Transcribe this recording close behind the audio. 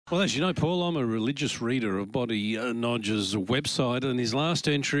Well, as you know, Paul, I'm a religious reader of Body Nodge's website, and his last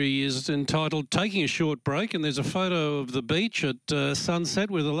entry is entitled "Taking a Short Break," and there's a photo of the beach at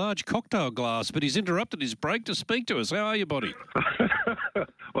sunset with a large cocktail glass, but he's interrupted his break to speak to us. How are you, Body?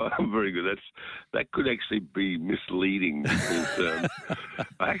 Well, I'm very good. That could actually be misleading because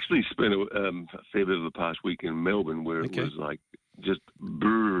I actually spent a fair bit of the past week in Melbourne where it was like just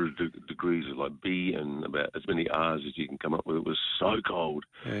degrees of like B and about as many R's as you can come up with. It was so cold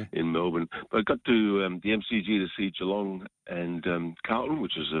in Melbourne. But I got to the MCG to see Geelong and Carlton,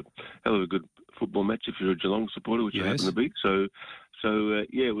 which is a hell of a good football match if you're a Geelong supporter, which I happen to be. So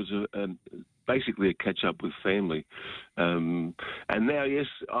it was basically a catch-up with family. And now, yes,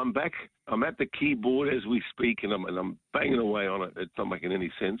 I'm back. I'm at the keyboard as we speak, and I'm banging away on it. It's not making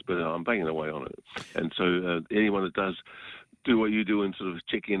any sense, but I'm banging away on it. And so anyone that does do what you do and sort of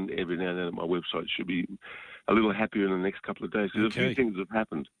check in every now and then at my website should be a little happier in the next couple of days. Because a few things have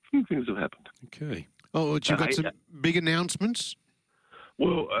happened. Okay. Oh, you've got some big announcements?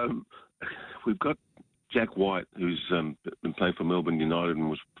 Well, we've got Jack White, who's been playing for Melbourne United and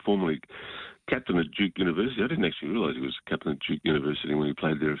was formerly captain at Duke University. I didn't actually realise he was captain at Duke University when he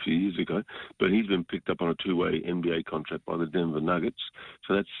played there a few years ago. But he's been picked up on a two-way NBA contract by the Denver Nuggets.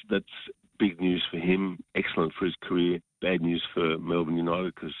 So that's big news for him. Excellent for his career. Bad news for Melbourne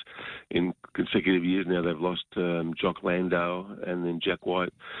United because in consecutive years now they've lost Jock Landau and then Jack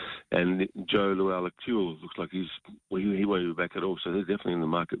White, and Joe Luau-Lactuel looks like he won't be back at all. So they're definitely in the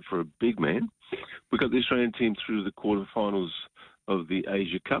market for a big man. We've got the Australian team through the quarterfinals of the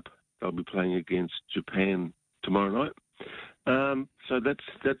Asia Cup. They'll be playing against Japan tomorrow night. So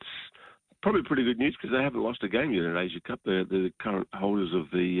that's probably pretty good news because they haven't lost a game yet in Asia Cup. They're the current holders of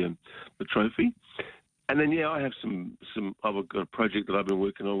the trophy. And then, I have I've got a project that I've been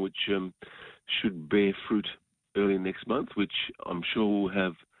working on which should bear fruit early next month, which I'm sure will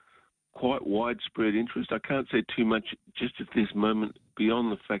have quite widespread interest. I can't say too much just at this moment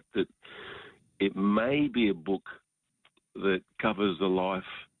beyond the fact that it may be a book that covers the life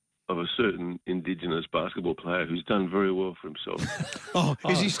of a certain Indigenous basketball player who's done very well for himself.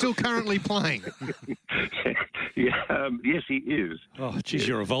 Is he still currently playing? Yes, he is. Oh, geez,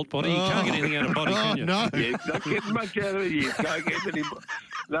 you're a Vault Body. You can't get anything out of Body, can you? No. Yeah, not getting much out of you. Can't get any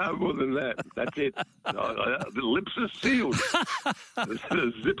no more than that. That's it. The lips are sealed.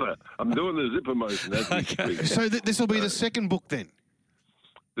 The zipper. I'm doing the zipper motion as we speak. So this will be the second book then?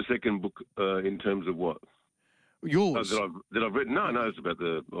 The second book in terms of what? Yours? That I've written? No, it's about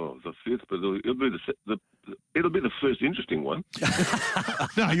the fifth, but it'll be the first interesting one.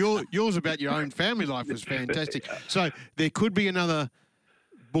 No, yours about your own family life was fantastic. So there could be another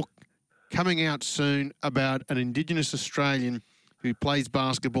book coming out soon about an Indigenous Australian who plays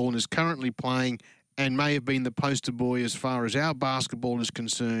basketball and is currently playing and may have been the poster boy as far as our basketball is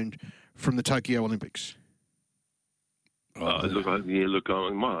concerned from the Tokyo Olympics. Look,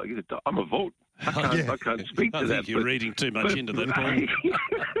 I'm a Vault. I can't speak to that. I think you're reading too much into that, Paul.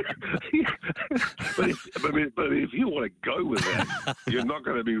 but if you want to go with that, you're not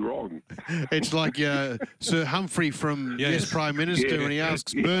going to be wrong. It's like Sir Humphrey from Yes Prime Minister when he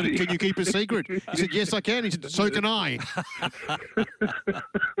asks Bernard, can you keep a secret? He said, yes, I can. He said, so can I.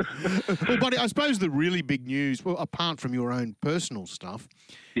 Well, buddy, I suppose the really big news, well, apart from your own personal stuff,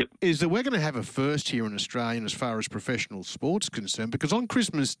 is that we're going to have a first here in Australia as far as professional sports concerned, because on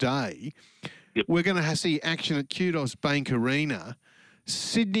Christmas Day, we're going to see action at Kudos Bank Arena,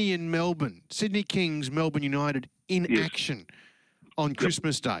 Sydney and Melbourne, Sydney Kings, Melbourne United in action on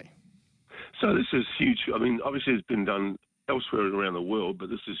Christmas Day. So this is huge. I mean, obviously it's been done elsewhere around the world, but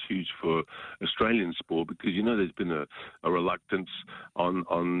this is huge for Australian sport because, there's been a reluctance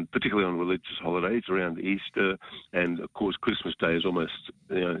on particularly on religious holidays around Easter, and, of course, Christmas Day is almost,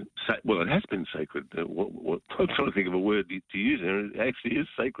 it has been sacred. I'm trying to think of a word to use there. It actually is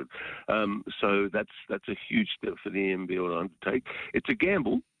sacred. So that's a huge step for the NBL to undertake. It's a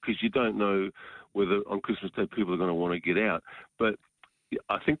gamble because you don't know whether on Christmas Day people are going to want to get out, but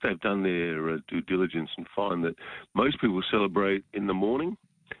I think they've done their due diligence and find that most people celebrate in the morning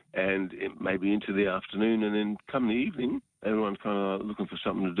and maybe into the afternoon, and then come the evening, everyone's kind of looking for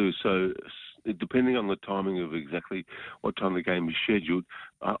something to do. So depending on the timing of exactly what time the game is scheduled,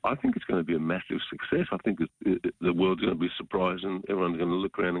 I think it's going to be a massive success. I think the world's going to be surprised and everyone's going to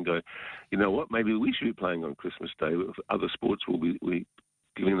look around and go, you know what, maybe we should be playing on Christmas Day. Other sports will be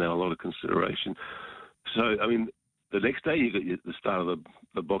giving that a lot of consideration. So, I mean, the next day you got the start of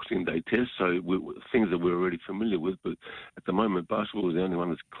the Boxing Day test, so things that we're already familiar with. But at the moment, basketball is the only one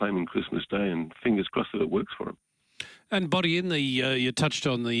that's claiming Christmas Day, and fingers crossed that it works for them. And Boddy, in the you touched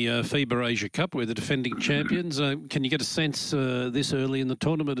on the FIBA Asia Cup, we're the defending champions. Can you get a sense this early in the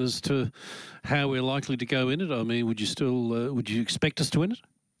tournament as to how we're likely to go in it? I mean, would you expect us to win it?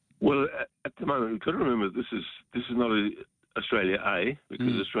 Well, at the moment, we've got to remember this is not Australia A,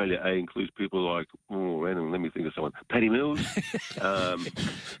 because Australia A includes people like, random, let me think of someone, Paddy Mills.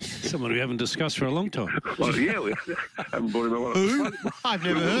 Someone we haven't discussed for a long time. Well, yeah, we haven't brought him on. Who? I've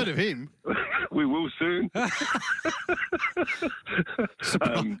never heard of him. We will soon.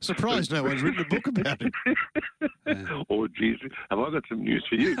 Surprised no one's written a book about him. Oh, geez, have I got some news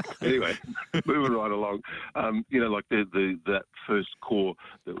for you? Anyway, moving right along. Like that first core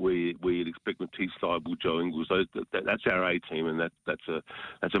that we'd expect Matisse Thybulle, Joe Ingles, that's our A team, and that's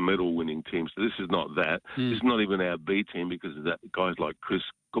a medal-winning team. So this is not that. This is not even our B team, because of that guys like Chris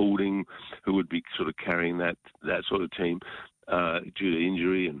Goulding, who would be sort of carrying that sort of team. Due to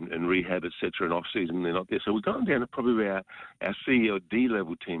injury and rehab, etc., and off-season, they're not there. So we've gone down to probably our C or D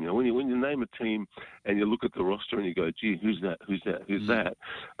level team. When you name a team and you look at the roster and you go, gee, who's that?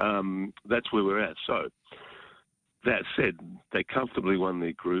 That's where we're at. So that said, they comfortably won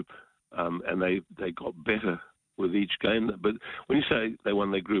their group, and they got better with each game. But when you say they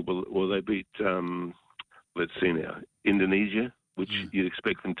won their group, well they beat, let's see now, Indonesia, which you'd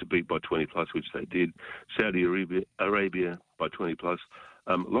expect them to beat by 20 plus, which they did. Saudi Arabia by 20 plus.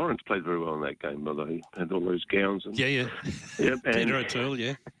 Lawrence played very well in that game, by the way. He had all those gowns. And, yeah. Yep, Peter O'Toole,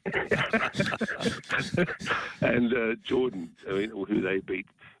 yeah. And Jordan, who they beat,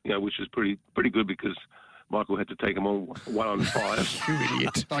 which was pretty good, because Michael had to take them on 1-on-5. You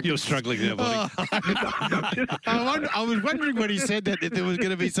idiot. You're struggling there, buddy. I was wondering when he said that there was going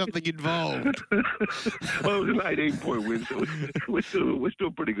to be something involved. Well, it was an 18-point win, so we're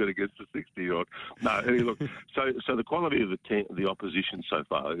still pretty good against the 60-odd. No, look, so the quality of the opposition so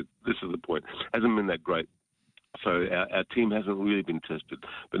far, this is the point, hasn't been that great. So our team hasn't really been tested.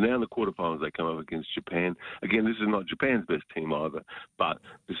 But now in the quarterfinals, they come up against Japan. Again, this is not Japan's best team either, but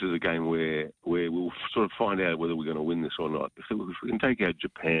this is a game where we'll sort of find out whether we're going to win this or not. If we can take out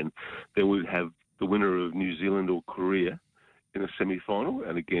Japan, then we'd have the winner of New Zealand or Korea in a semi-final,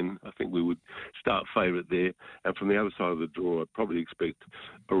 and again, I think we would start favourite there. And from the other side of the draw, I'd probably expect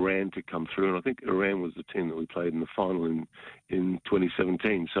Iran to come through, and I think Iran was the team that we played in the final in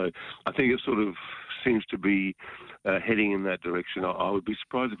 2017. So I think it sort of seems to be heading in that direction. I would be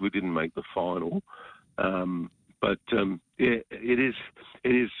surprised if we didn't make the final, but it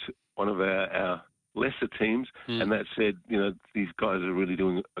is one of our lesser teams, and that said, these guys are really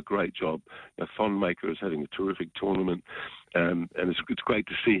doing a great job. Thonmaker is having a terrific tournament, and it's great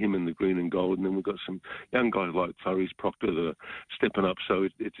to see him in the green and gold. And then we've got some young guys like Faris Proctor that are stepping up. So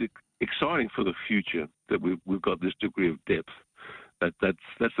it's exciting for the future that we've got this degree of depth.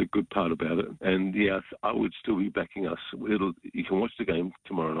 That's the good part about it. And yeah, I would still be backing us. You can watch the game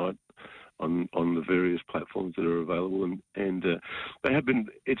tomorrow night on the various platforms that are available, and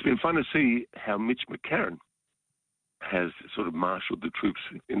it's been fun to see how Mitch McCarron has sort of marshalled the troops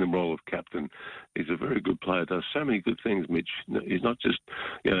in the role of captain. He's a very good player, does so many good things, Mitch. He's not just,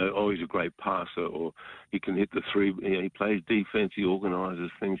 he's a great passer, or he can hit the three. He plays defense, he organises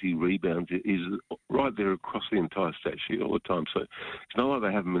things, he rebounds. He's right there across the entire stat sheet all the time. So it's not like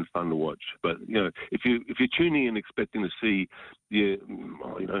they haven't been fun to watch. But, if you're tuning in expecting to see,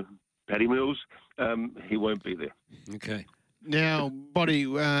 Paddy Mills, he won't be there. Okay. Now, Boddy,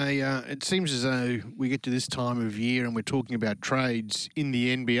 it seems as though we get to this time of year and we're talking about trades in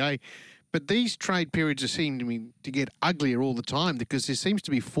the NBA, but these trade periods seem to get uglier all the time, because there seems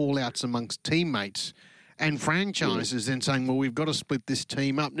to be fallouts amongst teammates and franchises then saying, well, we've got to split this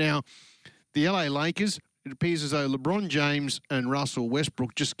team up. Now, the LA Lakers, it appears as though LeBron James and Russell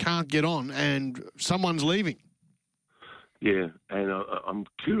Westbrook just can't get on, and someone's leaving. Yeah, and I'm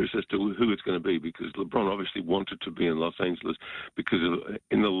curious as to who it's going to be, because LeBron obviously wanted to be in Los Angeles because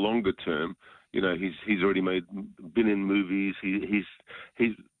in the longer term, he's already been in movies.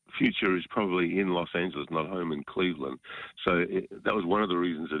 His future is probably in Los Angeles, not home in Cleveland. So that was one of the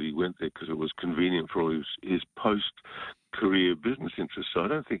reasons that he went there, because it was convenient for all his post-career business interests. So I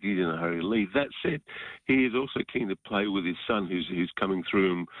don't think he's in a hurry to leave. That said, he is also keen to play with his son, who's coming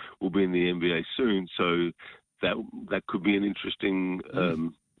through and will be in the NBA soon. So that could be an interesting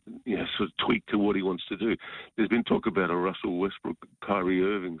sort of tweak to what he wants to do. There's been talk about a Russell Westbrook, Kyrie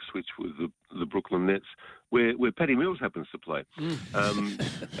Irving switch with the Brooklyn Nets, where Patty Mills happens to play.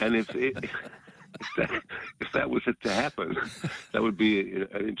 And if that was to happen, that would be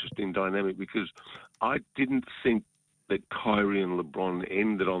an interesting dynamic, because I didn't think that Kyrie and LeBron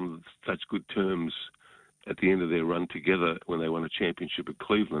ended on such good terms at the end of their run together when they won a championship at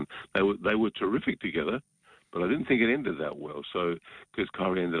Cleveland. They were terrific together. but I didn't think it ended that well. So because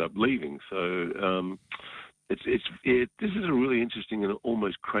Kyrie ended up leaving, so this is a really interesting and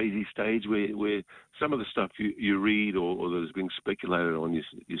almost crazy stage where some of the stuff you read or that is being speculated on,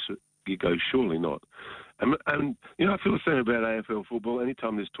 you go, surely not. And I feel the same about AFL football.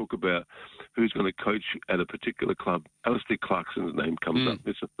 Anytime there's talk about who's going to coach at a particular club, Alistair Clarkson's name comes up.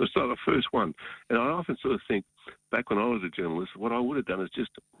 It's not the first one. And I often sort of think, back when I was a journalist, what I would have done is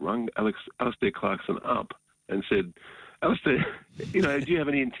just rung Alistair Clarkson up and said, Alistair, do you have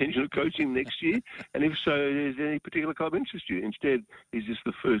any intention of coaching next year? And if so, is there any particular club interest you? Instead, he's just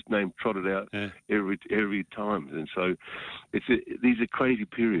the first name trotted out every time. And so these are crazy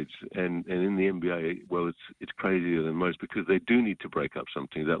periods. And in the NBA, well, it's crazier than most because they do need to break up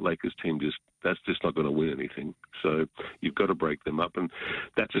something. That Lakers team that's just not going to win anything. So you've got to break them up. And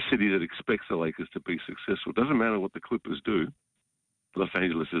that's a city that expects the Lakers to be successful. It doesn't matter what the Clippers do. Los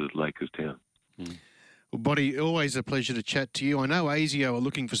Angeles is a Lakers town. Well, Boddy, always a pleasure to chat to you. I know ASIO are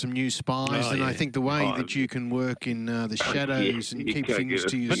looking for some new spies, and I think the way that you can work in the shadows and keep things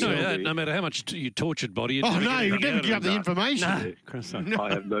to yourself. But no matter how much you tortured Boddy... You never give up the information. No. I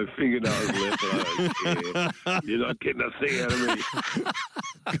have no fingernails left, and I don't care. You're not getting a thing out of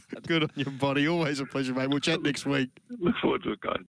me. Good on you, Boddy. Always a pleasure, mate. We'll chat next week. Look forward to it, guys.